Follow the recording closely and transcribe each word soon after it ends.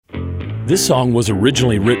This song was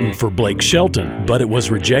originally written for Blake Shelton, but it was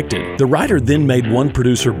rejected. The writer then made one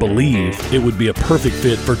producer believe it would be a perfect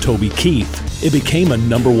fit for Toby Keith. It became a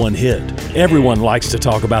 #1 hit. Everyone likes to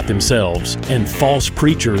talk about themselves, and false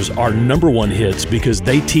preachers are #1 hits because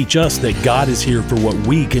they teach us that God is here for what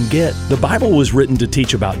we can get. The Bible was written to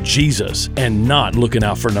teach about Jesus and not looking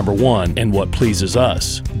out for #1 and what pleases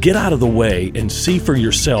us. Get out of the way and see for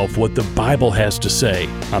yourself what the Bible has to say.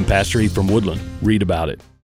 I'm Pastor E from Woodland. Read about it.